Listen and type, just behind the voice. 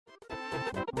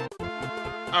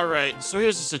All right, so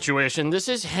here's the situation. This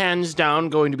is hands down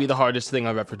going to be the hardest thing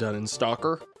I've ever done in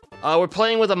Stalker. We're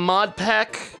playing with a mod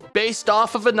pack based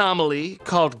off of Anomaly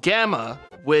called Gamma,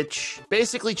 which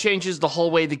basically changes the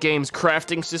whole way the game's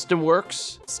crafting system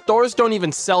works. Stores don't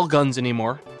even sell guns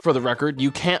anymore, for the record.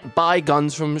 You can't buy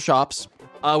guns from shops.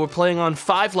 We're playing on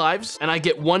 5 lives, and I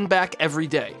get 1 back every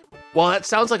day. While that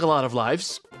sounds like a lot of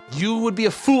lives, you would be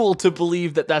a fool to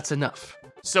believe that that's enough.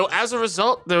 So as a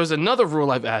result, there's another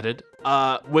rule I've added,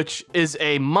 which is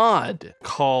a mod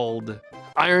called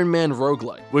Iron Man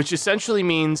Roguelite, which essentially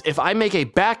means if I make a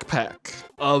backpack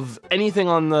of anything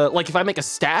on the, like if I make a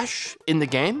stash in the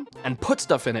game and put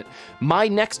stuff in it, my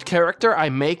next character I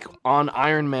make on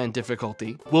Iron Man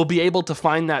difficulty will be able to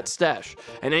find that stash.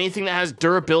 And anything that has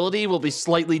durability will be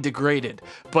slightly degraded,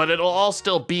 but it'll all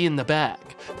still be in the bag.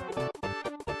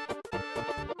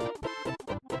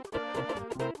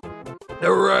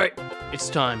 All right,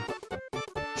 it's time.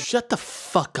 Shut the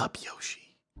fuck up, Yoshi.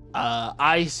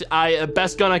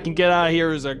 Best gun I can get out of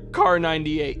here is a Car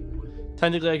 98.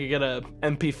 Technically, I could get a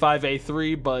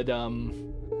MP5A3, but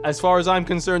as far as I'm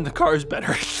concerned, the car is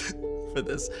better for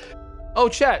this. Oh,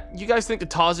 chat, you guys think the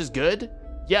Taz is good?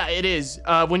 Yeah, it is.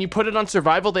 When you put it on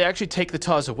survival, they actually take the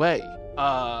Taz away,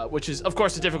 which is, of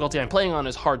course, the difficulty I'm playing on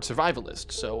is hard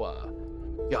survivalist.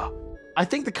 So, yeah. I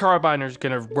think the carabiner is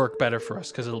gonna work better for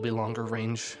us because it'll be longer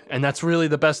range, and that's really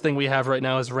the best thing we have right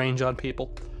now is range on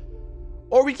people.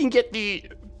 Or we can get the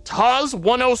Taz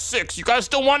 106. You guys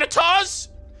still want a Taz?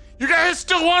 You guys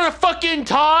still want a fucking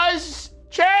Taz?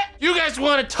 Chat? You guys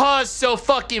want a Taz so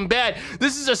fucking bad.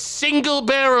 This is a single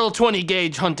barrel 20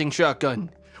 gauge hunting shotgun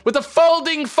with a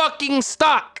folding fucking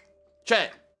stock.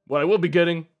 Chat. What I will be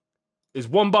getting is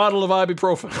 1 bottle of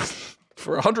ibuprofen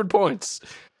for 100 points.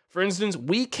 For instance,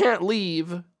 we can't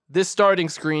leave this starting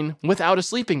screen without a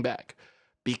sleeping bag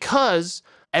because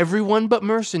everyone but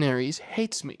mercenaries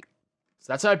hates me.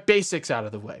 So that's our basics out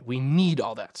of the way. We need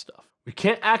all that stuff. We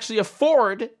can't actually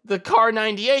afford the Car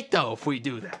 98 though if we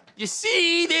do that. You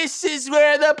see, this is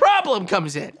where the problem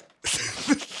comes in.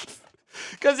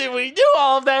 Because if we do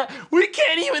all of that, we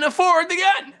can't even afford the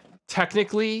gun.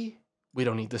 Technically, we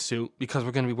don't need the suit because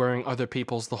we're gonna be wearing other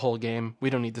people's the whole game. We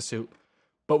don't need the suit.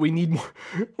 But we need more.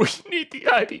 We need the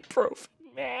ibuprofen,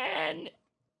 man.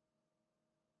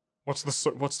 What's the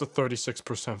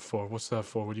 36% for? What's that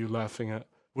for? What are you laughing at?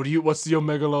 What's the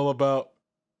Omega Lull about?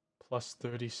 Plus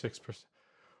 36%.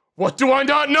 What do I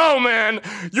not know, man?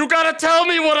 You gotta tell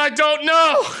me what I don't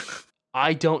know.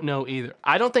 I don't know either.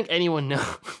 I don't think anyone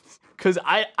knows. Cause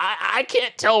I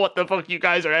can't tell what the fuck you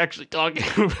guys are actually talking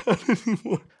about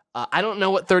anymore. I don't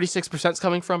know what 36% is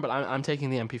coming from, but I'm taking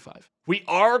the MP5. We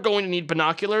are going to need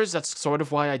binoculars. That's sort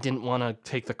of why I didn't want to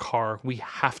take the car. We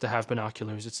have to have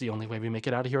binoculars. It's the only way we make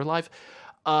it out of here alive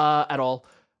at all.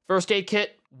 First aid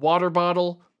kit, water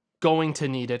bottle, going to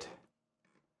need it.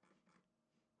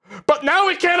 But now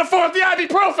we can't afford the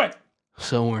ibuprofen!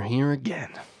 So we're here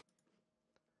again.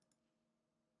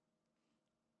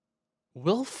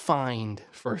 We'll find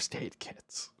first aid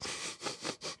kits.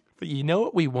 But you know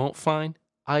what we won't find?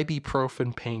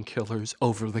 Ibuprofen painkillers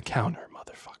over the counter,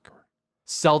 motherfucker.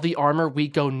 Sell the armor, we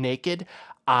go naked.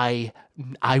 I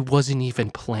wasn't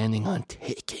even planning on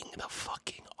taking the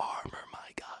fucking armor, my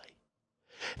guy.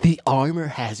 The armor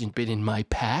hasn't been in my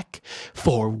pack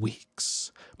for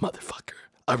weeks, motherfucker.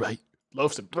 All right,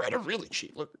 loaves of bread are really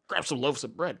cheap. Look, grab some loaves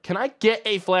of bread. Can I get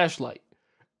a flashlight?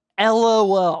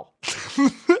 LOL.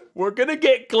 We're gonna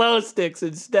get glow sticks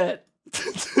instead.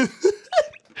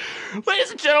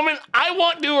 Ladies and gentlemen, I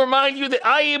want to remind you that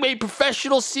I am a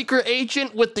professional secret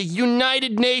agent with the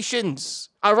United Nations.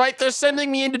 All right, they're sending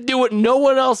me in to do what no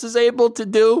one else is able to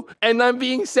do, and I'm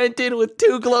being sent in with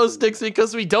 2 glow sticks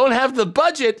because we don't have the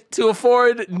budget to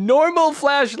afford normal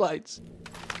flashlights.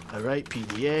 All right,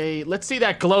 PDA. Let's see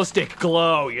that glow stick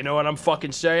glow, you know what I'm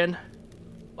fucking saying?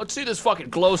 Let's see this fucking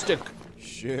glow stick.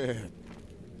 Shit.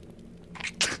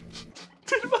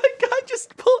 Did my guy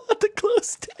just pull out the glow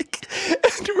stick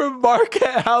and remark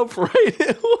at how bright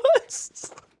it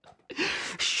was?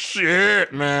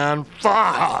 Shit, man.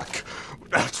 Fuck.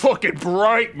 That's fucking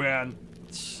bright, man.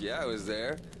 Yeah, I was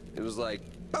there. It was like,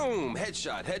 boom,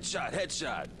 headshot, headshot,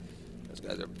 headshot. Those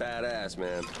guys are badass,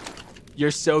 man.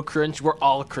 You're so cringe. We're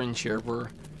all cringe here.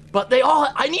 But they all,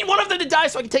 I need one of them to die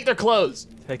so I can take their clothes.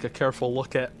 Take a careful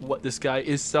look at what this guy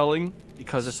is selling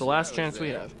because it's the last chance we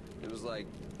have. It was like,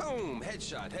 boom,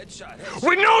 headshot, headshot, headshot.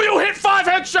 We know you hit 5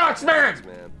 headshots, man!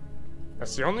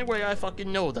 That's the only way I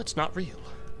fucking know that's not real.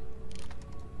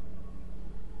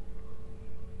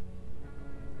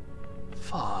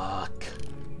 Fuck.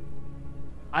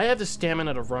 I have the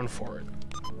stamina to run for it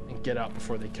and get out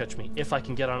before they catch me, if I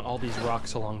can get on all these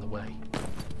rocks along the way.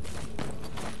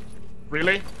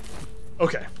 Really?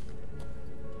 Okay.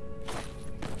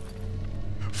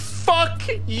 Fuck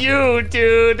you,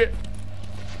 dude!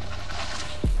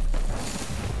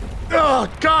 Oh,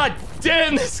 god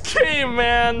damn this game,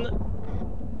 man!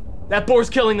 That boar's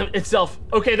killing itself.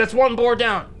 Okay, that's one boar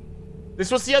down.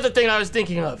 This was the other thing I was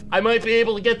thinking of. I might be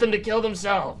able to get them to kill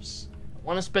themselves. I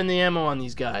want to spend the ammo on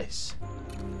these guys.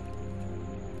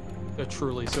 They're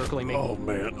truly circling me. Oh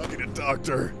man, I need a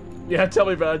doctor. Yeah, tell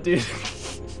me about it, dude.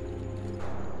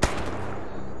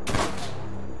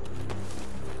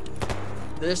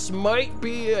 This might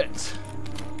be it.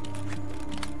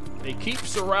 They keep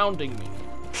surrounding me.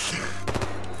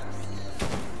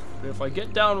 If I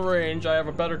get downrange, I have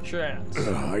a better chance.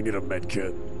 I need a med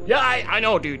kit. Yeah, I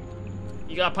know, dude.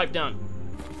 You gotta pipe down.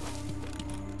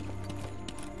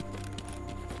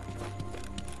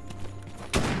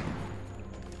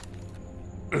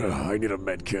 I need a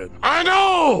med kit. I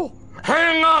know!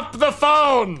 Hang up the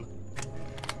phone!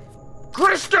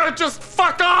 Krista, just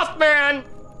fuck off, man!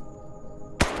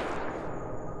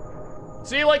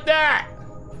 See you like that!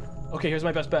 Okay, here's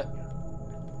my best bet.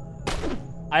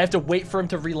 I have to wait for him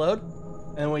to reload,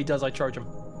 and then when he does, I charge him.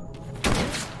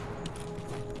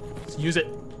 Let's use it.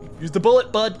 Use the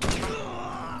bullet, bud.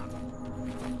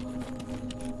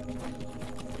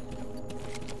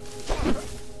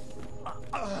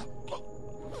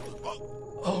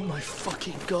 Oh my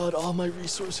fucking god, all my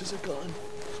resources are gone.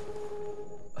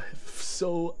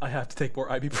 I have to take more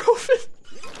ibuprofen.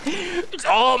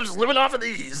 Oh, I'm just living off of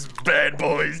these bad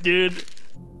boys, dude.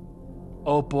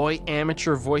 Oh boy,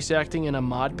 amateur voice acting in a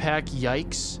mod pack,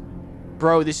 yikes.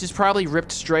 Bro, this is probably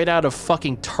ripped straight out of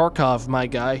fucking Tarkov, my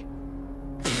guy.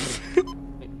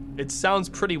 It sounds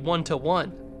pretty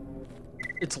one-to-one.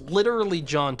 It's literally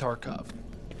John Tarkov.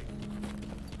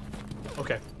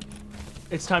 Okay,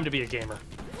 it's time to be a gamer.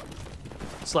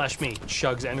 Slash me,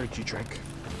 chugs energy drink.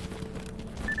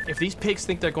 If these pigs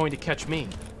think they're going to catch me.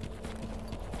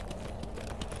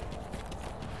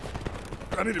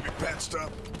 I need to be patched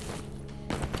up.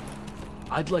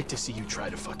 I'd like to see you try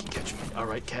to fucking catch me, all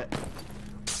right, cat?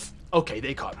 Okay,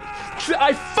 they caught me.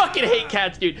 I fucking hate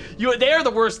cats, dude. They are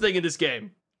the worst thing in this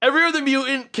game. Every other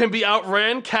mutant can be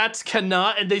outran, cats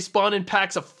cannot, and they spawn in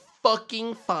packs of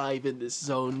fucking 5 in this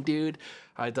zone, dude.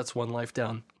 All right, that's one life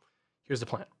down. Here's the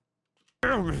plan.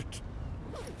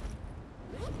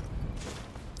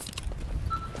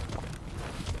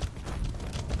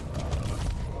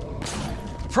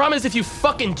 Problem is, if you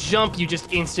fucking jump, you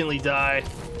just instantly die.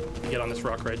 Get on this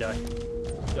rock right die.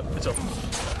 Yep, it's over.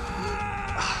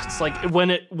 It's like when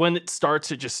it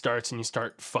starts, it just starts, and you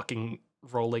start fucking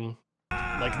rolling.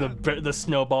 Like the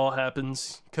snowball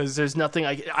happens, because there's nothing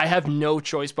I have no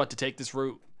choice but to take this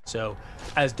route. So,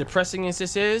 as depressing as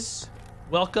this is,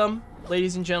 welcome,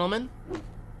 ladies and gentlemen,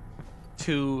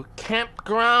 to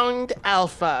Campground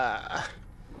Alpha.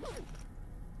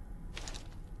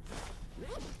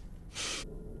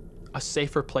 A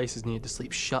safer place is needed to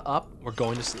sleep. Shut up, we're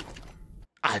going to sleep.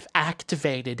 I've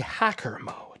activated hacker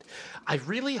mode. I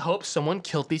really hope someone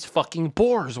killed these fucking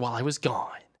boars while I was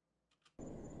gone.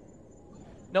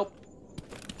 Nope.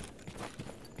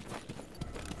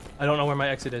 I don't know where my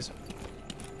exit is.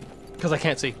 Because I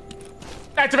can't see.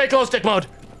 Activate glow stick mode!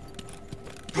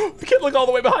 I can't look all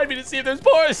the way behind me to see if there's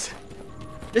boars!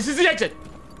 This is the exit!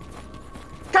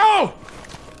 Go!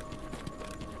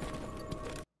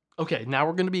 Okay, now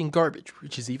we're gonna be in garbage,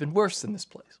 which is even worse than this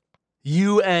place.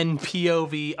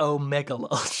 UNPOV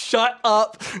Omegalol. Shut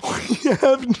up. We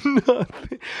have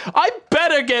nothing. I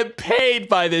better get paid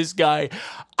by this guy.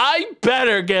 I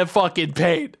better get fucking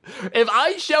paid. If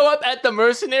I show up at the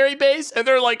mercenary base and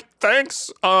they're like,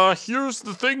 thanks, here's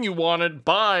the thing you wanted,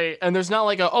 bye. And there's not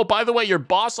like a, oh, by the way, your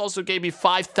boss also gave me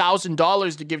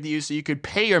 $5,000 to give to you so you could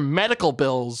pay your medical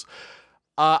bills.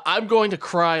 I'm going to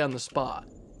cry on the spot.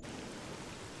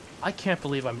 I can't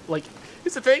believe I'm, like,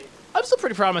 here's the thing. I'm still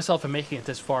pretty proud of myself for making it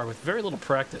this far with very little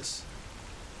practice.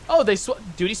 Oh, they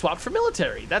duty swapped for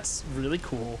military. That's really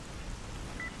cool.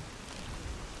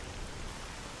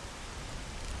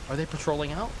 Are they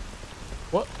patrolling out?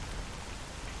 What?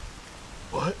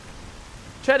 What?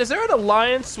 Chad, is there an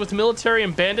alliance with military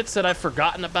and bandits that I've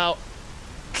forgotten about?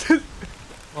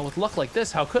 Well, with luck like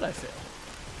this, how could I fail?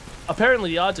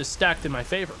 Apparently, the odds are stacked in my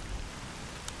favor.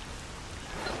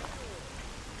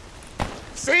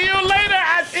 See you later,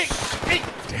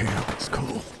 Damn, it's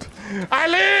cold. I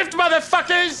lived,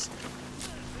 motherfuckers!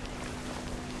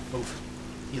 Move.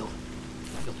 Heal.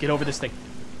 Get over this thing.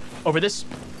 Over this.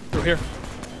 Through here.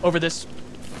 Over this.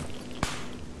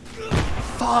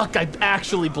 Fuck, I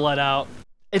actually bled out.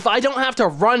 If I don't have to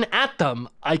run at them,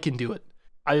 I can do it.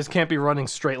 I just can't be running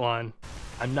straight line.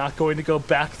 I'm not going to go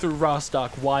back through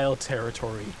Rostock wild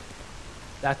territory.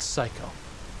 That's psycho.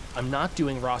 I'm not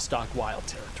doing Rostock wild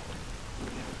territory.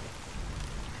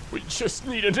 We just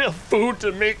need enough food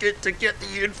to make it to get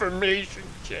the information,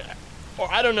 chat. Or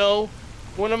I don't know,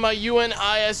 one of my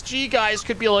UNISG guys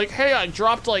could be like, hey, I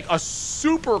dropped like a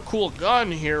super cool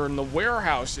gun here in the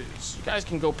warehouses. You guys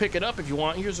can go pick it up if you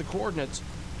want. Here's the coordinates.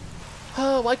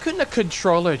 Oh, why couldn't a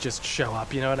controller just show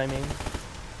up? You know what I mean?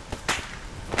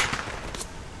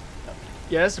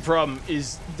 Yeah, that's the problem,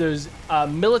 is there's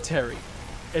military.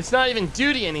 It's not even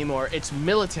duty anymore, it's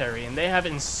military, and they have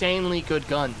insanely good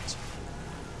guns.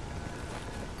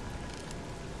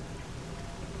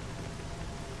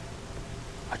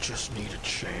 I just need a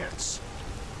chance.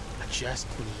 I just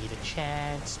need a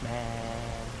chance, man.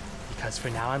 Because for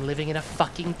now I'm living in a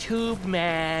fucking tube,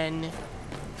 man.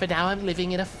 For now I'm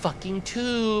living in a fucking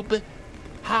tube.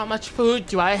 How much food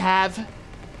do I have?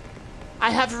 I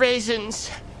have raisins.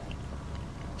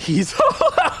 He's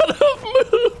all out of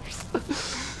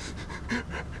moves.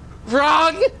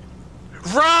 Wrong!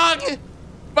 Wrong!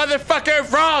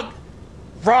 Motherfucker, wrong!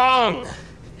 Wrong!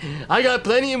 I got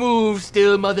plenty of moves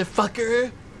still,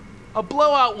 motherfucker. A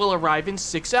blowout will arrive in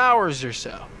 6 hours or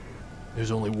so.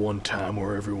 There's only one time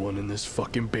where everyone in this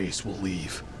fucking base will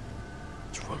leave.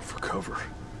 Let's run for cover.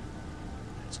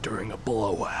 It's during a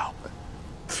blowout.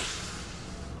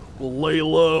 We'll lay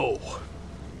low.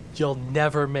 You'll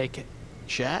never make it.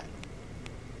 Chat?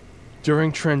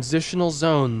 During transitional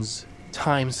zones,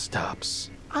 time stops.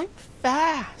 I'm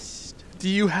fast. Do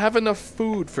you have enough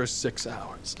food for 6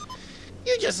 hours?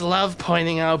 You just love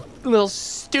pointing out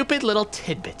stupid little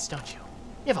tidbits, don't you?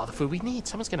 You have all the food we need.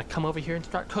 Someone's gonna come over here and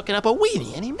start cooking up a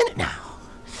weenie any minute now.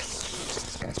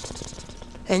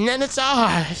 And then it's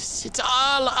ours. It's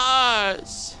all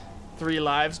ours. 3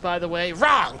 lives, by the way.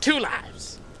 Wrong! 2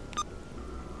 lives.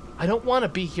 I don't want to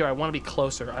be here. I want to be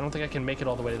closer. I don't think I can make it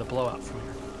all the way to the blowout from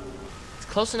here. It's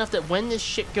close enough that when this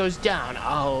shit goes down,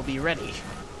 I'll be ready.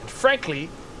 And frankly,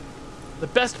 the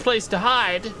best place to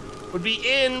hide would be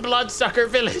in Bloodsucker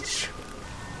Village.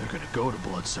 They're gonna go to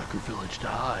Bloodsucker Village to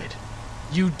hide.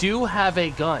 You do have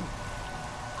a gun.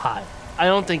 Hi. I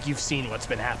don't think you've seen what's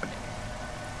been happening.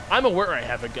 I'm aware I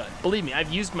have a gun. Believe me,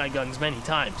 I've used my guns many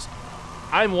times.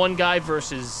 I'm one guy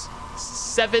versus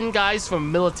 7 guys from a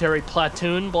military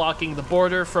platoon blocking the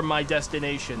border from my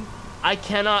destination. I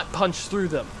cannot punch through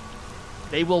them.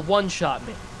 They will one-shot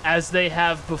me, as they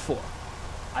have before.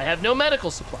 I have no medical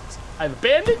supplies. I have a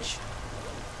bandage.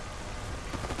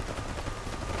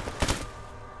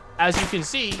 As you can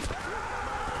see,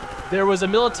 there was a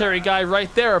military guy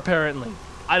right there, apparently.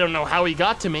 I don't know how he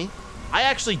got to me. I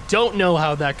actually don't know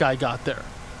how that guy got there.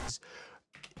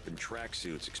 In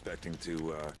tracksuits, expecting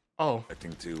to.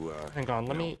 Hang on,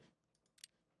 let me.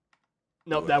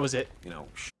 Nope, that was it. You know.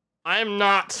 I'm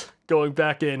not going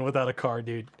back in without a car,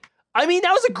 dude. I mean,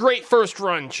 that was a great first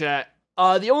run, chat.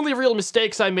 The only real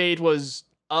mistakes I made was,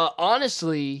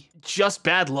 honestly, just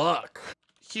bad luck.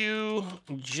 Q,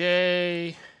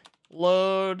 J,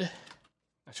 load.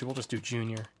 Actually, we'll just do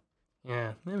junior.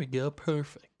 Yeah, there we go,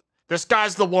 perfect. This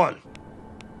guy's the one.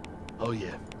 Oh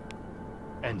yeah.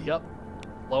 And yep,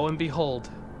 lo and behold,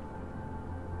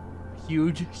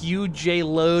 huge J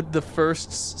load the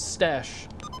first stash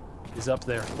is up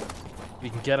there. We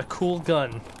can get a cool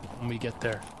gun when we get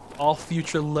there. All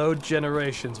future load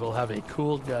generations will have a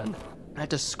cool gun. I had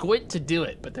to squint to do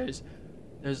it, but there's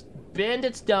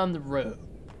bandits down the road.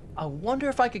 I wonder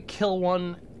if I could kill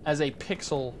one as a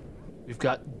pixel. We've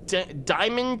got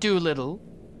Diamond Doolittle,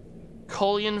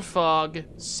 Collian Fogg,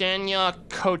 Sanya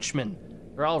Coachman.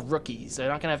 They're all rookies. They're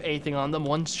not gonna have anything on them.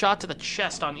 One shot to the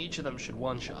chest on each of them should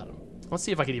one-shot them. Let's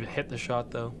see if I can even hit the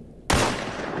shot, though.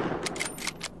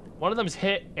 One of them's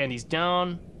hit, and he's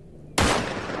down.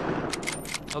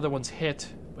 Other one's hit,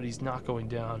 but he's not going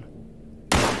down.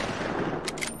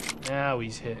 Now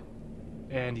he's hit,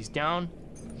 and he's down.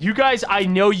 You guys, I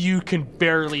know you can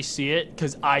barely see it,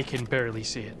 because I can barely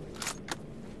see it.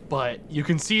 But you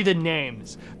can see the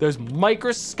names. There's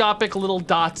microscopic little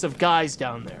dots of guys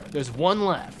down there. There's one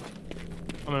left.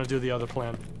 I'm gonna do the other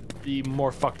plan. The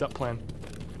more fucked up plan,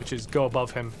 which is go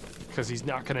above him, because he's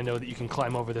not gonna know that you can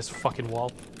climb over this fucking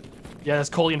wall. Yeah, that's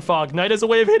Collian Fogg. Night has a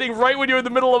way of hitting right when you're in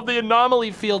the middle of the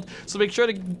anomaly field, so make sure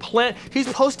to plant.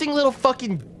 He's posting little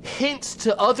fucking hints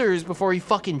to others before he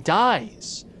fucking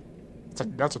dies.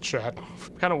 That's a chat.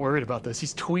 I'm kind of worried about this.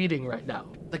 He's tweeting right now.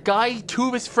 The guy, 2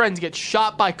 of his friends get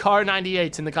shot by car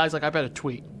 98s, and the guy's like, I better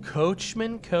tweet.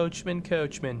 Coachman.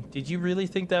 Did you really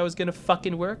think that was gonna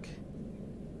fucking work?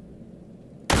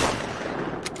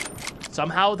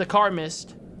 Somehow the car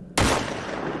missed.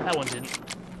 That one didn't.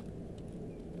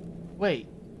 Wait,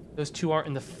 Those two aren't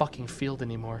in the fucking field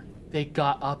anymore. They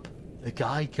got up. The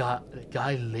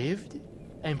guy lived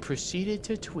and proceeded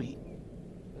to tweet.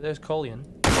 There's Colian.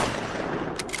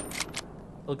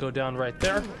 He'll go down right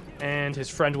there. And his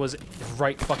friend was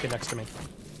right fucking next to me.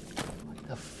 What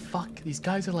the fuck? These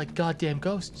guys are like goddamn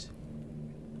ghosts.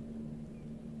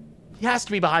 He has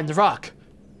to be behind the rock.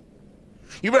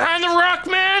 You behind the rock,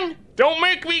 man? Don't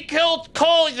make me kill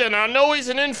Colian. I know he's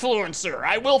an influencer.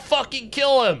 I will fucking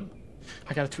kill him.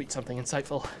 I gotta tweet something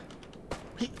insightful.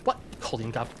 Wait, what?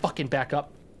 Colian got fucking back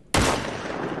up.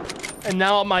 And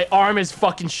now my arm is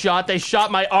fucking shot. They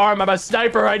shot my arm. I'm a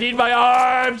sniper. I need my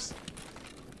arms.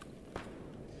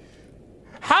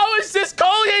 How is this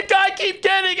Colian guy keep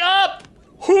getting up?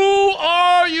 Who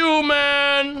are you,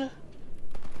 man?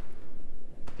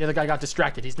 The other guy got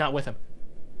distracted. He's not with him.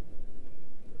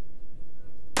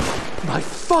 My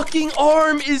fucking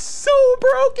arm is so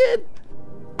broken.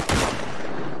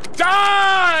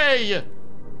 Die!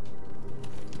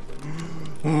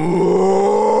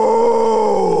 Ooh.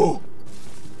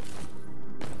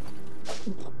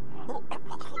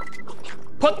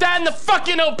 Put that in the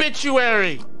fucking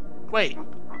obituary! Wait.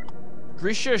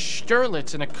 Grisha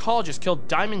Sturlitz in a call just killed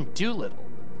Diamond Doolittle.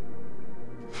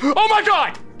 Oh my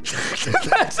god!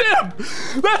 That's him!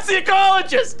 That's the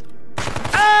ecologist!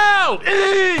 Ow!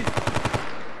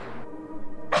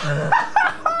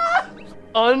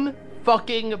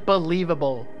 Unfucking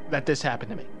believable that this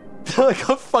happened to me. Like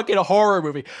a fucking horror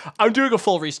movie. I'm doing a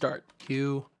full restart.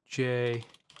 QJ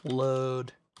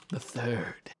Load the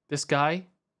third. This guy,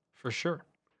 for sure.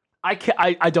 I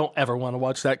don't ever want to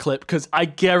watch that clip because I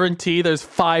guarantee there's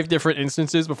 5 different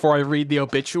instances before I read the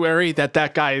obituary that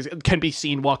guy can be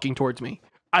seen walking towards me.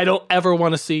 I don't ever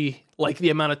want to see like the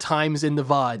amount of times in the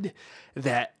VOD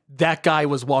that guy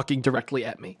was walking directly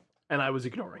at me and I was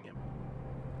ignoring him.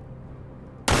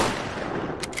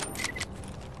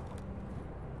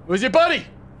 Where's your buddy?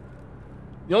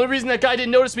 The only reason that guy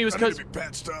didn't notice me was because...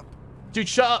 Dude,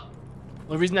 shut up. The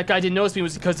only reason that guy didn't notice me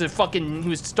was because he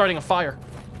was starting a fire.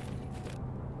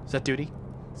 Is that duty?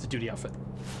 It's a duty outfit.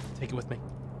 Take it with me.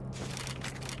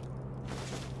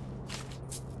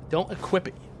 Don't equip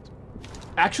it yet.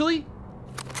 Actually,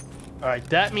 all right,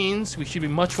 that means we should be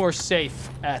much more safe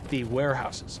at the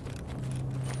warehouses.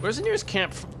 Where's the nearest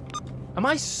camp?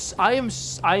 I am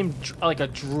like a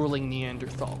drooling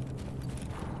Neanderthal.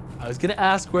 I was gonna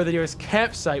ask where the nearest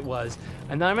campsite was,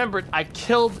 and then I remembered I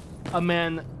killed a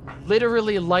man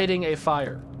literally lighting a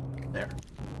fire there.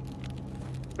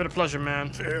 Been a pleasure,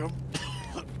 man. Damn.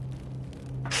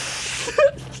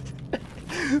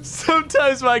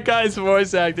 Sometimes my guy's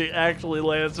voice acting actually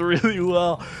lands really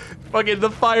well. Fucking the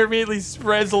fire immediately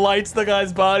spreads, lights the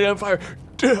guy's body on fire.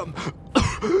 Damn.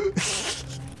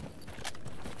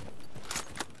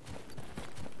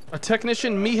 A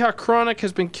technician, Miha Chronic,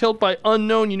 has been killed by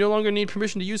unknown. You no longer need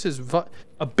permission to use his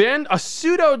a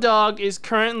pseudo dog is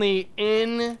currently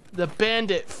in the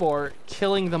bandit fort,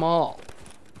 killing them all.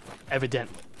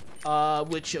 Evidently.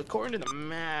 Which according to the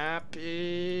map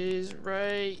is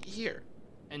right here.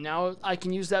 And now I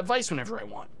can use that vice whenever I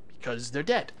want because they're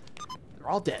dead. They're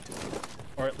all dead.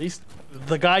 Or at least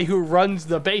the guy who runs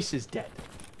the base is dead.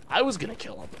 I was gonna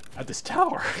kill him at this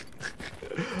tower.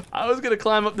 I was gonna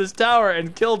climb up this tower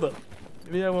and kill them.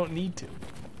 Maybe I won't need to.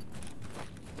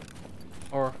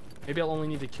 Or maybe I'll only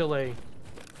need to kill a...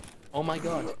 Oh my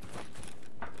god.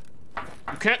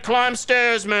 You can't climb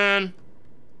stairs, man.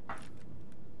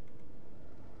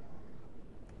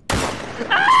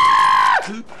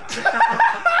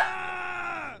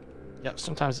 Yep,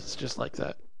 sometimes it's just like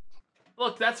that.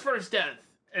 Look, that's first death.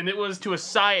 And it was to a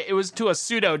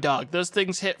pseudo dog. Those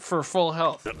things hit for full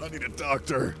health. I need a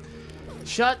doctor.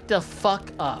 Shut the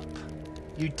fuck up.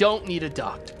 You don't need a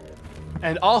doctor.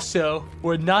 And also,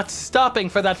 we're not stopping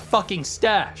for that fucking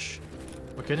stash.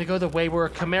 We're gonna go the way where a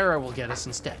Chimera will get us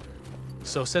instead.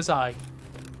 So says I,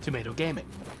 Tomato Gaming.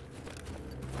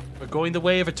 We're going the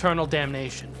way of eternal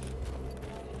damnation.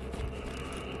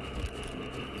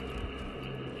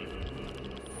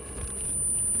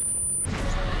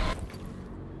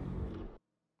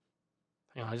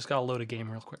 Hang on, I just gotta load a game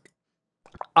real quick.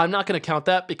 I'm not gonna count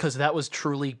that because that was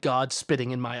truly God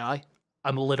spitting in my eye.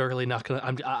 I'm literally not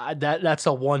gonna. That's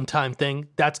a one-time thing.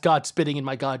 That's God spitting in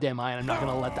my goddamn eye, and I'm not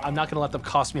gonna let them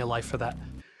cost me a life for that.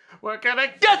 We're gonna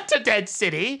get to Dead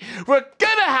City. We're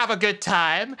gonna have a good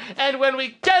time, and when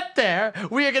we get there,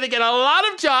 we are gonna get a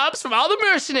lot of jobs from all the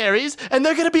mercenaries, and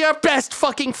they're gonna be our best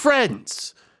fucking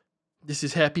friends. This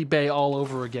is Happy Bay all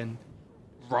over again.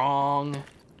 Wrong.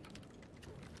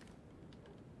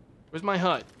 Where's my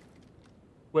HUD?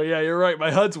 Well, yeah, you're right.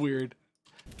 My HUD's weird.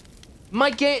 My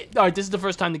game... All right, this is the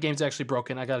first time the game's actually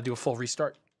broken. I gotta do a full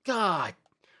restart. God.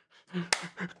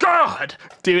 God,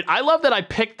 dude, I love that I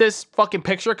picked this fucking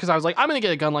picture because I was like, I'm gonna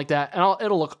get a gun like that, and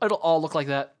it'll all look like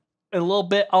that. In a little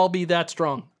bit, I'll be that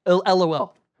strong.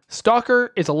 LOL.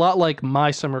 Stalker is a lot like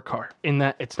my summer car in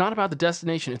that it's not about the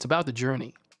destination, it's about the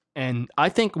journey. And I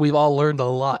think we've all learned a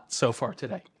lot so far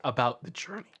today about the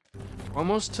journey.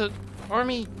 Almost to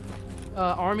army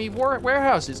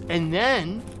warehouses, and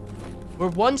then we're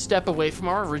one step away from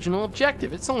our original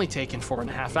objective. It's only taken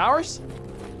 4.5 hours.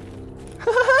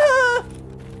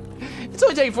 It's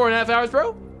only taking 4.5 hours,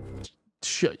 bro.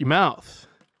 Shut your mouth.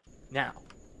 Now,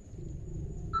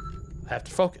 I have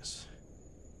to focus.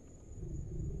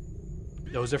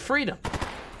 Those are freedom.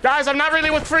 Guys, I'm not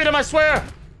really with freedom, I swear.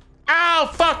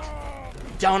 Ow, fuck.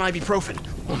 Down ibuprofen.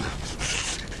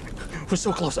 We're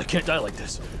so close, I can't die like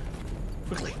this.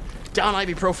 Quickly, down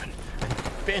ibuprofen.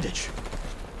 Bandage.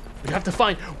 We have to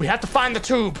find the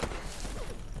tube.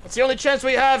 That's the only chance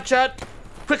we have, chat.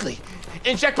 Quickly,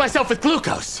 inject myself with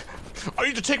glucose. I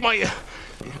need to take my,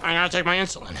 I gotta take my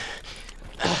insulin.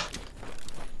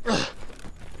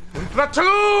 The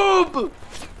tube!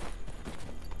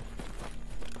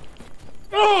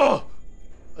 Oh!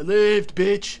 I lived,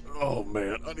 bitch. Oh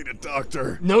man, I need a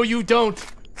doctor. No, you don't.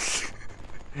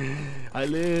 I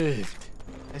lived.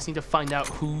 I just need to find out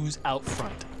who's out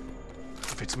front.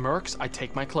 If it's mercs, I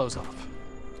take my clothes off.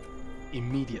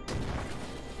 Immediately.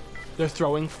 They're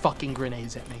throwing fucking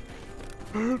grenades at me.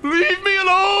 Leave me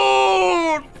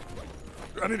alone!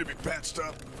 I need to be patched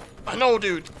up. I know,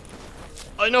 dude.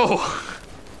 I know.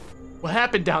 What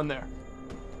happened down there?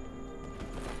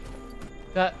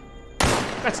 That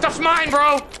stuff's mine,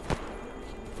 bro!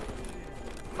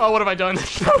 Oh, what have I done?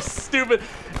 So stupid.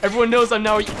 Everyone knows I'm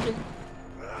now.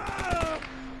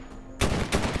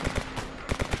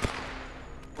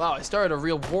 Wow, I started a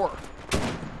real war.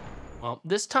 Well,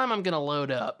 this time I'm gonna load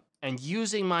up, and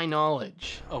using my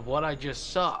knowledge of what I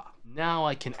just saw, now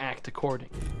I can act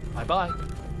accordingly. Bye-bye.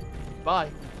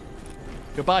 Bye.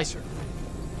 Goodbye, sir.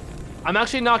 I'm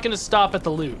actually not gonna stop at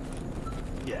the loot.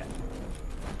 Yeah.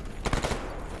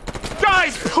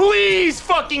 Guys, please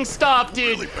fucking stop,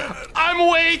 dude. Really bad. I'm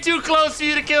way too close for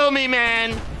you to kill me,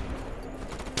 man.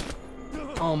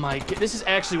 Oh my god, this is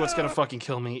actually what's gonna fucking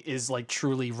kill me, is like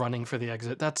truly running for the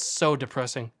exit. That's so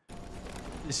depressing.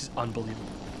 This is unbelievable.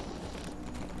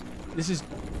 This is,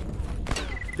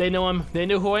 they know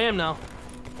who I am now.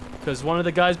 Because one of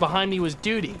the guys behind me was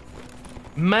Duty.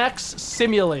 Max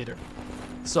Simulator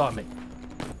saw me.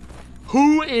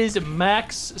 Who is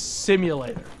Max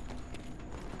Simulator?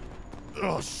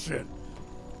 Oh shit.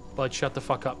 Bud, shut the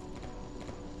fuck up.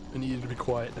 I need you to be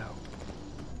quiet now.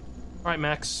 All right,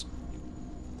 Max.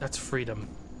 That's freedom.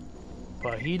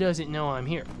 But he doesn't know I'm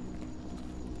here.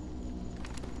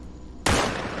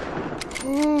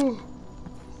 Oh,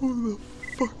 who the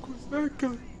fuck was that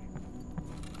guy?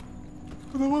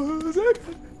 Who the fuck was that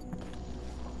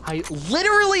guy?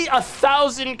 Literally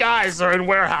 1,000 guys are in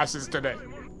warehouses today.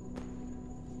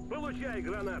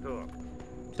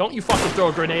 Don't you fucking throw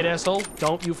a grenade, asshole.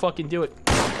 Don't you fucking do it.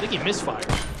 I think he misfired.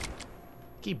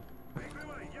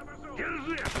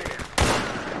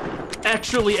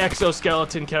 Actually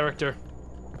exoskeleton character.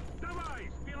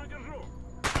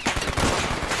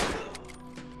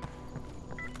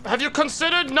 Have you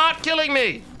considered not killing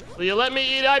me? Will you let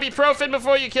me eat ibuprofen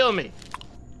before you kill me?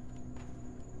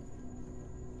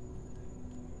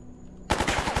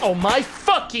 Oh my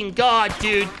fucking god,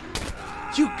 dude.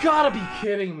 You gotta be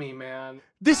kidding me, man.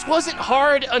 This wasn't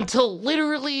hard until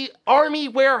literally army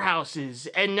warehouses,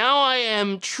 and now I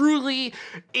am truly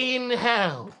in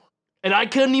hell. And I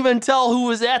couldn't even tell who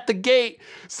was at the gate,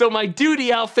 so my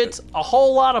duty outfit's a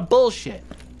whole lot of bullshit.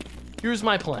 Here's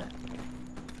my plan.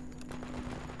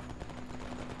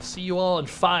 See you all in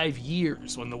 5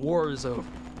 years when the war is over.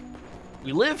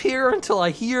 We live here until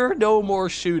I hear no more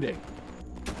shooting.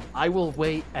 I will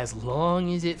wait as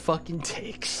long as it fucking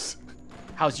takes.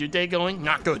 How's your day going?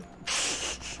 Not good.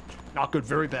 Not good,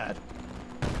 very bad.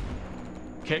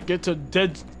 Can't get to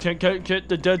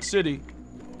the dead city.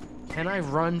 Can I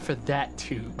run for that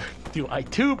tube? Do I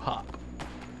tube hop?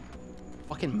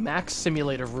 Fucking Max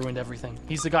Simulator ruined everything.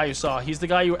 He's the guy you saw. He's the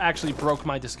guy who actually broke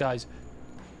my disguise.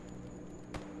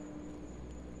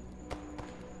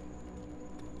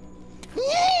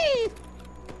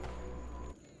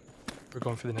 We're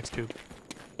going for the next tube.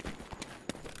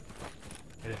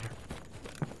 Get in here.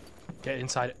 Get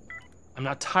inside it. I'm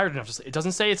not tired enough to sleep. It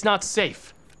doesn't say it's not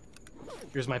safe.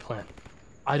 Here's my plan.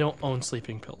 I don't own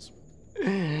sleeping pills.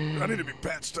 I need to be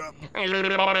patched up.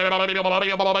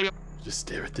 Just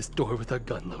stare at this door with a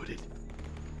gun loaded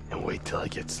and wait till I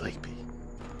get sleepy.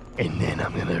 And then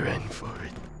I'm gonna run for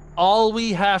it. all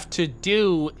we have to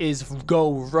do is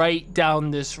go right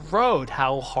down this road.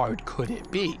 How hard could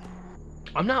it be?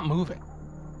 I'm not moving.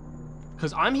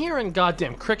 Because I'm hearing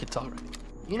goddamn crickets already.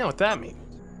 You know what that means.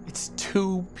 It's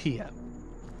 2 p.m.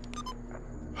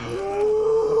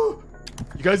 You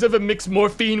guys ever mix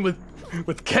morphine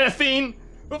with caffeine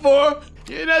before?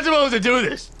 You're not supposed to do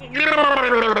this.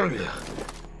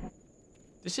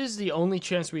 This is the only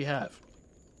chance we have.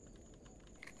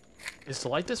 Is to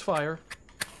light this fire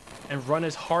and run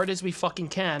as hard as we fucking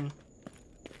can.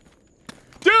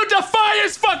 Dude, the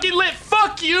fire's fucking lit!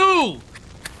 Fuck you!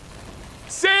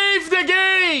 Save the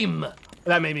game!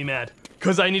 That made me mad.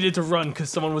 Because I needed to run because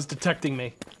someone was detecting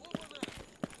me.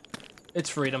 It's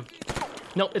freedom.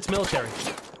 No, it's military.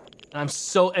 And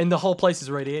the whole place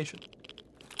is radiation.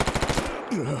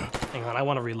 Hang on, I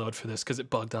want to reload for this because it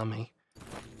bugged on me.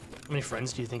 How many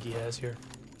friends do you think he has here?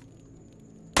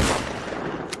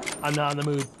 I'm not in the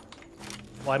mood.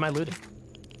 Why am I looting?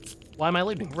 Why am I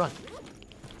looting? Run.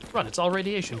 Run, it's all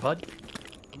radiation, bud.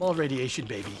 I'm all radiation,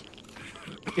 baby.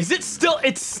 Is it still?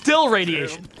 It's still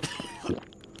radiation.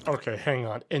 Okay, hang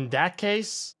on. In that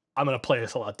case, I'm gonna play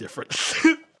this a lot different.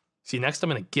 See, next I'm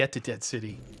gonna get to Dead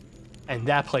City, and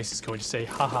that place is going to say,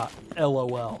 haha,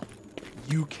 LOL.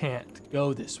 You can't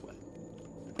go this way.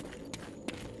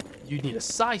 You need a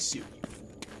psi suit.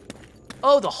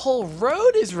 Oh, the whole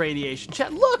road is radiation.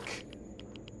 Chat, look.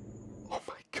 Oh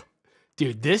my god.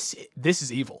 Dude, this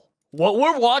is evil. What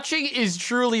we're watching is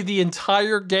truly the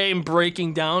entire game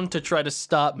breaking down to try to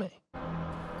stop me.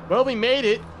 Well, we made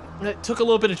it. It took a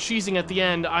little bit of cheesing at the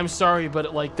end. I'm sorry,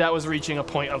 but like that was reaching a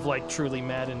point of like truly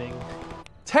maddening.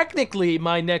 Technically,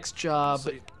 my next job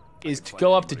is to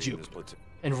go up to Juke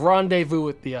and rendezvous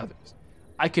with the others.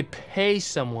 I could pay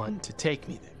someone to take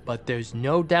me there, but there's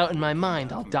no doubt in my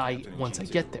mind I'll die once I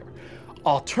get there.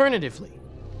 Alternatively,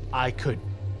 I could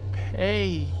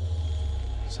pay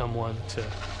someone to...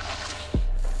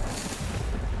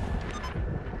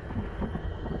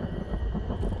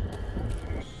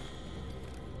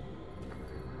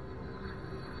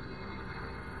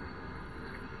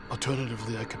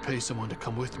 Alternatively, I could pay someone to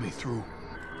come with me through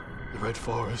the Red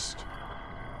Forest.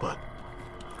 But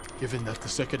given that the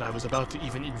second I was about to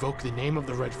even invoke the name of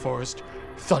the Red Forest,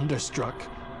 thunder struck.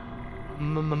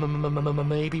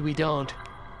 Maybe we don't.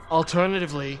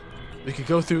 Alternatively, we could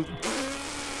go through...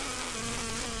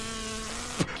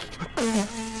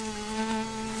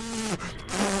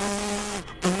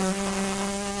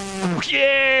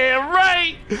 Yeah,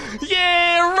 right!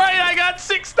 Yeah, right! I got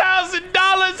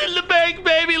 $6,000 in the bank,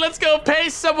 baby! Let's go pay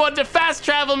someone to fast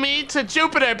travel me to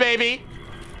Jupiter, baby!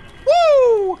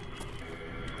 Woo!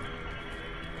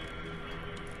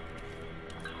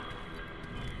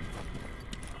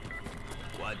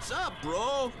 What's up,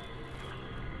 bro?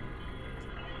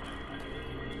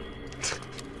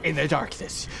 In the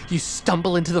darkness, you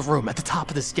stumble into the room at the top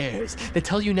of the stairs. They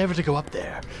tell you never to go up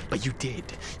there, but you did.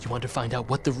 You want to find out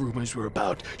what the rumors were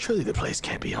about. Surely the place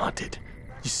can't be haunted.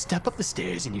 You step up the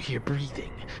stairs and you hear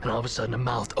breathing, and all of a sudden a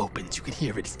mouth opens. You can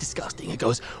hear it. It's disgusting. It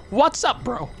goes, "What's up,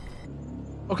 bro?"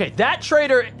 Okay, that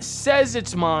trader says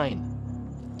it's mine,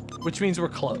 which means we're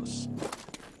close.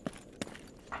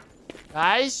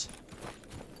 Guys?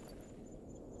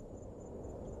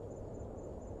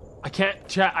 I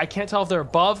can't tell if they're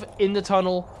above, in the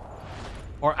tunnel,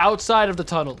 or outside of the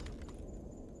tunnel.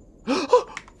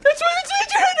 It's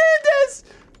Major Hernandez!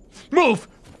 Move!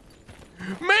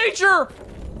 Major!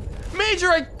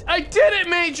 Major, I did it,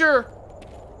 Major!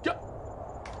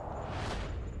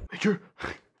 Major?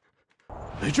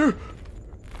 Major?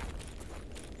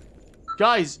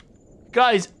 Guys,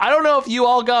 I don't know if you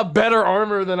all got better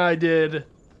armor than I did,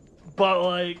 but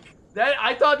like,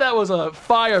 I thought that was a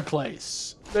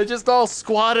fireplace. They're just all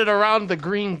squatted around the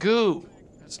green goo.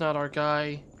 That's not our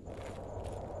guy.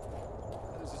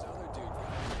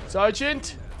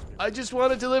 Sergeant, I just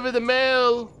want to deliver the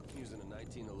mail.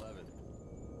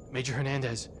 Major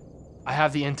Hernandez, I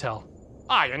have the intel.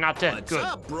 Ah, you're not dead. Good.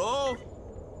 What's up, bro?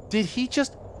 Did he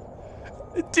just...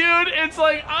 Dude, it's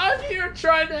like, I'm here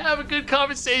trying to have a good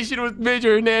conversation with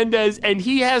Major Hernandez, and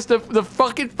he has the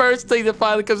fucking first thing that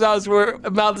finally comes out of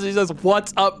his mouth is he says,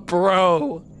 "What's up,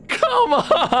 bro?" Come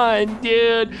on,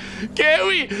 dude. Can't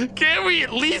we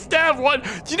at least have one?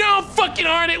 Do you know how fucking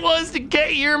hard it was to get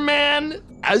here, man?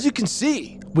 As you can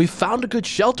see, we've found a good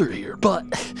shelter here, but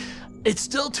it's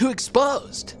still too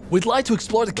exposed. We'd like to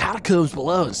explore the catacombs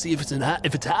below and see if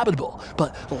it's habitable,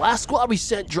 but the last squad we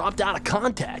sent dropped out of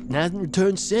contact and hasn't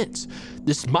returned since.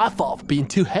 This is my fault for being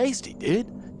too hasty, dude.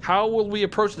 How will we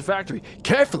approach the factory?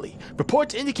 Carefully.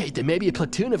 Reports indicate there may be a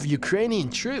platoon of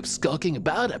Ukrainian troops skulking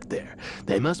about up there.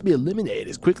 They must be eliminated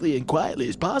as quickly and quietly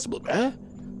as possible, bruh.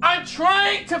 I'm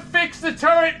trying to fix the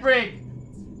turret ring.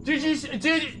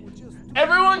 Dude,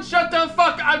 everyone shut the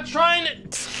fuck. I'm trying to.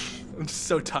 I'm just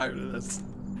so tired of this.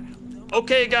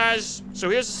 Okay, guys, so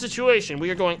here's the situation. We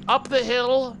are going up the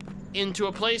hill into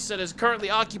a place that is currently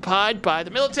occupied by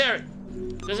the military.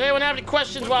 Does anyone have any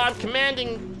questions while I'm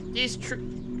commanding these troops?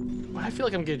 I feel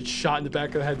like I'm getting shot in the back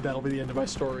of the head. That'll be the end of my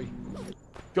story.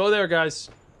 Go there, guys.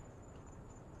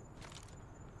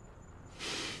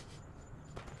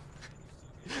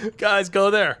 Guys,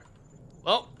 go there.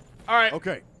 Well, all right.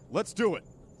 Okay, let's do it.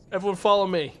 Everyone follow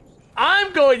me.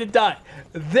 I'm going to die.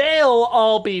 They'll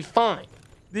all be fine.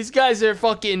 These guys are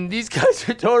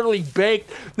totally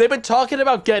baked. They've been talking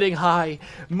about getting high.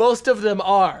 Most of them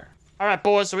are. All right,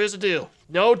 boys, so here's the deal.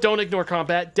 No, don't ignore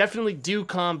combat. Definitely do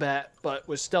combat, but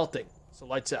we're stealthing. So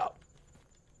lights out.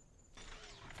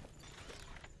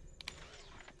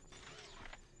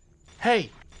 Hey.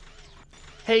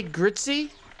 Hey,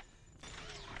 Gritzy?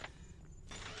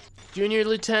 Junior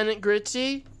Lieutenant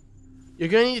Gritzy? You're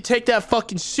gonna need to take that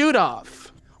fucking suit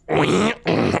off.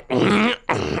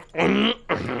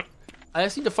 I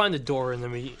just need to find the door and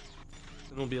then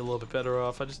we'll be a little bit better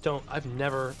off. I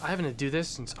haven't to do this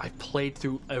since I played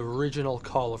through original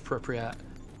Call of Pripyat.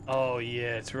 Oh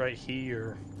yeah, it's right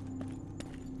here.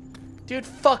 Dude,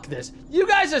 fuck this. You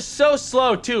guys are so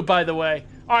slow too, by the way.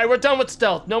 All right, we're done with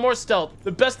stealth. No more stealth.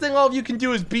 The best thing all of you can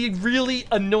do is be really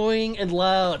annoying and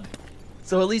loud.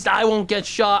 So at least I won't get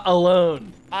shot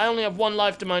alone. I only have one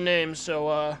life to my name,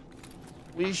 so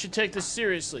we should take this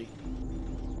seriously.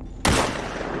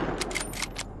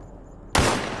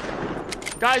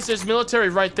 Guys, there's military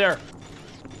right there.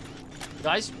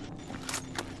 Guys?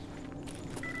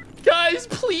 Guys,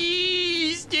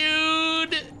 please,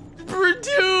 dude!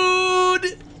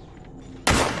 Dude!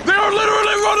 They are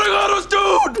literally running at us,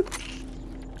 dude!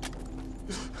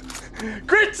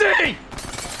 Gritzy!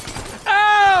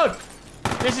 Out!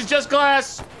 This is just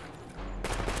glass.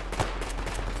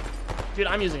 Dude,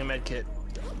 I'm using a med kit.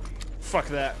 Fuck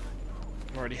that.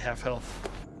 I'm already half health.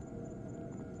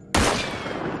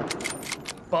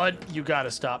 Bud, you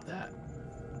gotta stop that.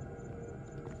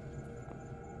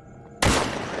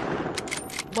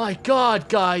 My God,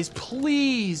 guys,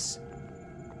 please.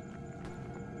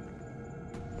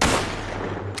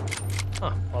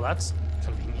 Huh, well, that's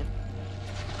convenient.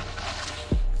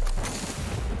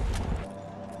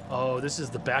 Oh, this is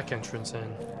the back entrance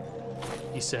in.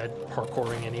 He said,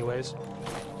 parkouring anyways.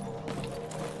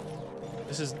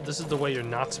 This is the way you're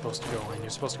not supposed to go in. You're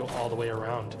supposed to go all the way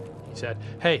around. He said,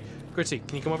 hey, Gritzy,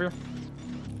 can you come over here?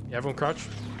 Yeah, everyone crouch.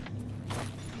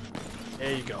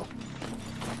 There you go.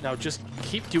 Now just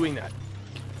keep doing that.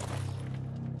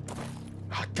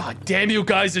 Oh, God damn you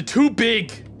guys, they're too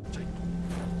big.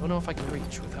 I don't know if I can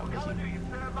reach without making...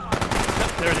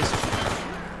 Yep, there it is.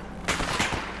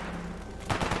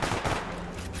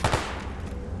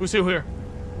 Who's who here?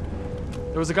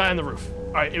 There was a guy on the roof.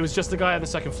 All right, it was just the guy on the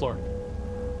second floor.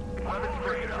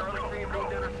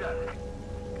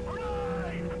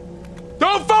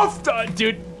 Don't vote,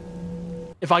 dude.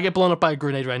 If I get blown up by a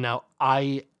grenade right now,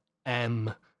 I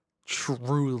am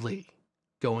truly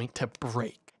going to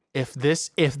break. If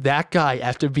that guy,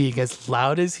 after being as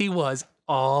loud as he was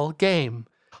all game,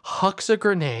 hucks a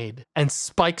grenade and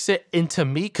spikes it into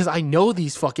me, because I know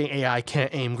these fucking AI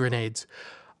can't aim grenades,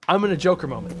 I'm in a Joker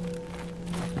moment.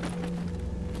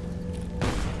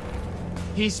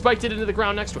 He spiked it into the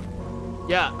ground next to him.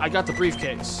 Yeah, I got the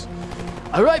briefcase.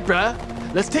 All right, bruh,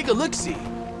 let's take a look-see.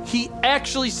 He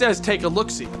actually says take a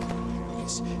look-see.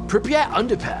 Pripyat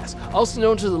Underpass, also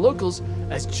known to the locals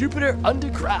as Jupiter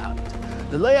Underground.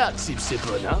 The layout seems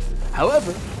simple enough.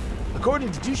 However,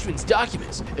 according to Dushman's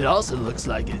documents, it also looks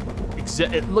like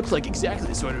exactly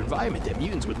the sort of environment that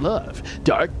mutants would love.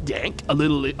 Dark, dank, a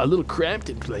little cramped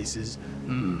in places.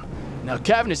 Now,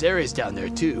 cavernous areas down there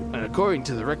too, and according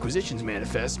to the requisitions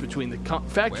manifest between the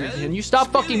factories, can you stop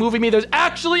fucking moving me? There's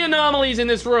actually anomalies in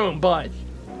this room, bud.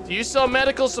 Do you sell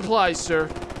medical supplies, sir?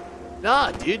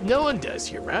 Nah, dude, no one does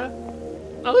here, bruh.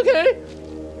 Okay.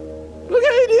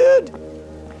 Okay, dude.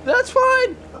 That's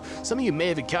fine. Some of you may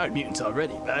have encountered mutants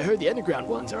already, but I heard the underground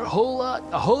ones are a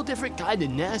whole different kind of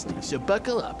nasty, so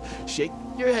buckle up, shake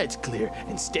your heads clear,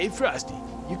 and stay frosty.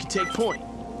 You can take point.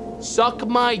 Suck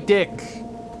my dick.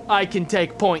 I can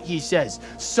take point, he says.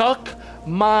 Suck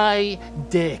my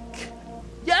dick.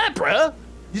 Yeah, bruh.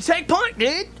 You take point,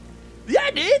 dude.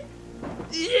 Yeah, dude.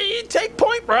 You take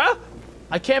point, bruh.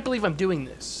 I can't believe I'm doing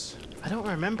this. I don't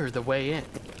remember the way in.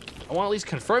 I want to at least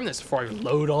confirm this before I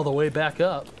load all the way back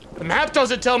up. The map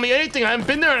doesn't tell me anything. I haven't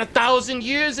been there in 1,000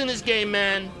 years in this game,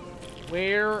 man.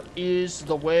 Where is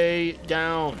the way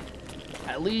down?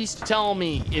 At least tell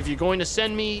me if you're going to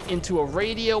send me into a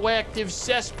radioactive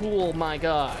cesspool, my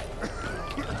guy.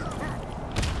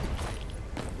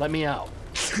 Let me out.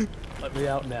 Let me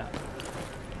out now.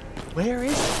 Where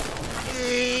is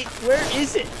it? Where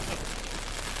is it?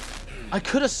 I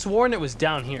could have sworn it was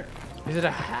down here. Is it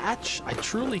a hatch? I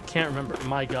truly can't remember.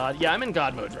 My God. Yeah, I'm in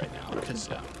God mode right now because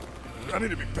I need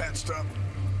to be patched up.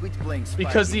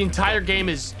 because the entire game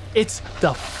is, it's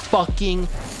the fucking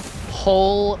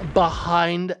hole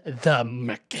behind the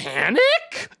mechanic?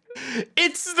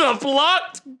 It's the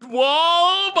blocked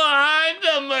wall behind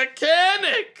the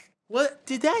mechanic. What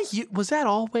did that, was that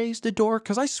always the door?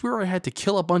 Because I swear I had to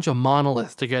kill a bunch of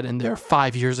monoliths to get in there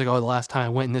 5 years ago, the last time I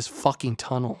went in this fucking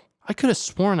tunnel. I could have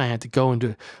sworn I had to go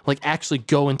into, like, actually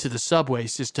go into the subway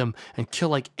system and kill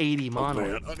like 80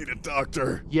 monoliths. Man, I need a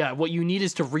doctor. Yeah, what you need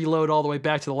is to reload all the way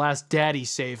back to the last daddy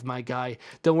save, my guy.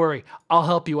 Don't worry, I'll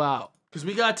help you out. Because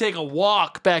we gotta take a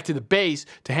walk back to the base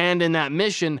to hand in that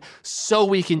mission so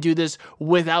we can do this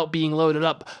without being loaded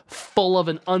up full of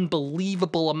an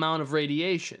unbelievable amount of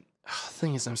radiation.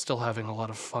 Thing is, I'm still having a lot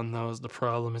of fun, though, is the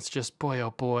problem. It's just, boy,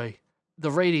 oh boy.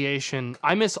 The radiation,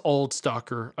 I miss old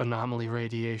STALKER Anomaly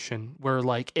radiation, where,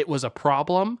 like, it was a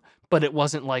problem, but it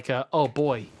wasn't like a, oh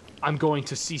boy, I'm going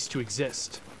to cease to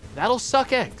exist. That'll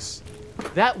suck eggs.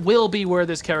 That will be where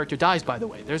this character dies, by the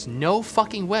way. There's no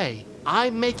fucking way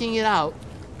I'm making it out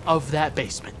of that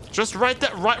basement. Just write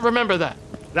that, remember that.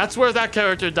 That's where that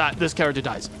character this character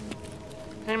dies.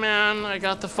 Hey man, I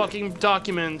got the fucking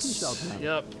documents.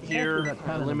 Yep, here,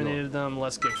 I eliminated them.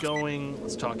 Let's get going.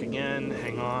 Let's talk again.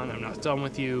 Hang on, I'm not done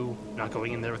with you. I'm not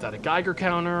going in there without a Geiger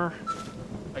counter.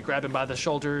 I grab him by the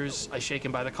shoulders, I shake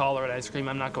him by the collar, and I scream,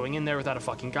 I'm not going in there without a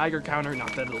fucking Geiger counter.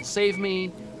 Not that it'll save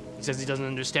me. He says he doesn't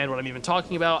understand what I'm even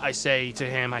talking about. I say to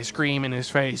him, I scream in his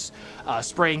face,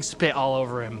 spraying spit all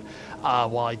over him.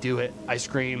 While I do it, I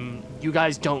scream, you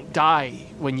guys don't die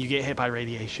when you get hit by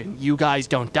radiation. You guys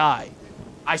don't die.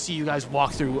 I see you guys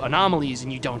walk through anomalies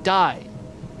and you don't die.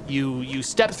 You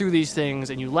step through these things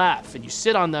and you laugh and you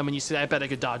sit on them and you say, I bet I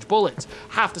could dodge bullets.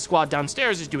 Half the squad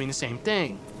downstairs is doing the same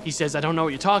thing. He says, I don't know what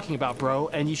you're talking about, bro,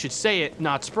 and you should say it,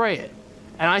 not spray it.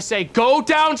 And I say, go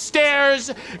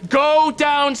downstairs,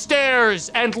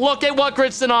 and look at what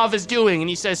Gritsanov is doing. And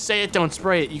he says, say it, don't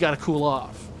spray it, you gotta cool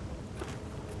off.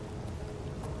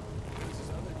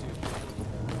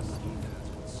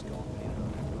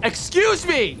 Excuse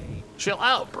me! Chill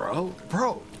out, bro.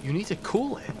 Bro, you need to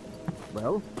cool it.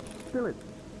 Well, chill it.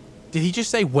 Did he just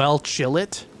say, well, chill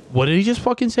it? What did he just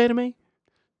fucking say to me?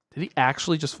 Did he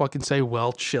actually just fucking say,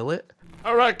 well, chill it?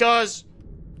 All right, guys.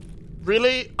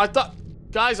 Really?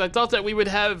 Guys, I thought that we would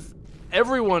have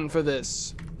everyone for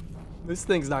this. This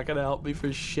thing's not gonna help me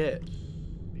for shit.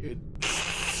 Dude.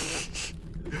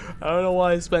 I don't know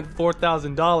why I spent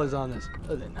 $4,000 on this.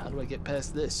 Oh, then how do I get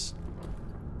past this?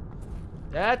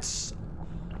 That's...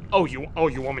 Oh, you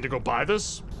want me to go buy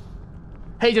this?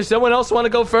 Hey, does someone else want to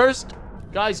go first?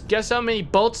 Guys, guess how many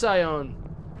bolts I own?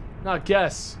 Not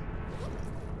guess.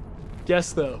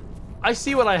 Guess, though. I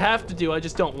see what I have to do, I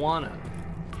just don't want to.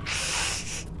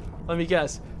 Let me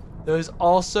guess. There's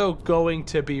also going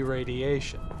to be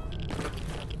radiation.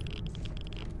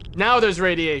 Now there's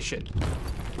radiation.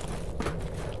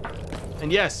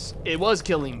 And yes, it was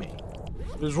killing me.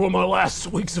 Those were my last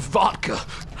swigs of vodka.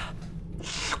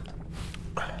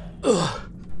 Ugh.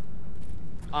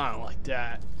 I don't like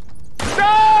that.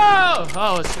 No!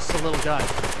 Oh, it's just a little guy.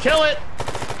 Kill it!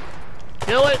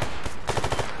 Kill it!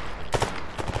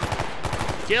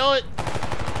 Kill it!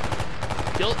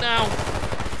 Kill it now.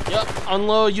 Yep,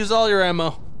 unload, use all your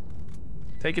ammo.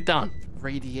 Take it down.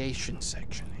 Radiation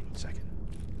section. Hang on a second.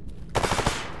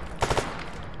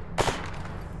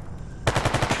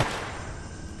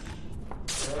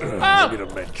 I need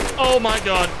a med kit. Oh my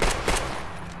god.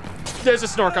 There's a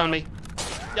snork on me.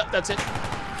 Yep, that's it.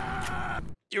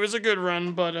 It was a good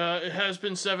run, but it has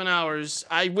been 7 hours.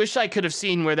 I wish I could have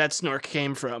seen where that snork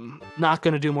came from. Not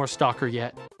gonna do more STALKER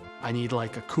yet. I need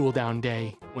like a cooldown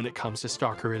day when it comes to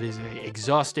STALKER. It is an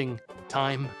exhausting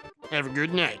time. Have a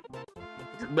good night.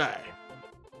 Goodbye.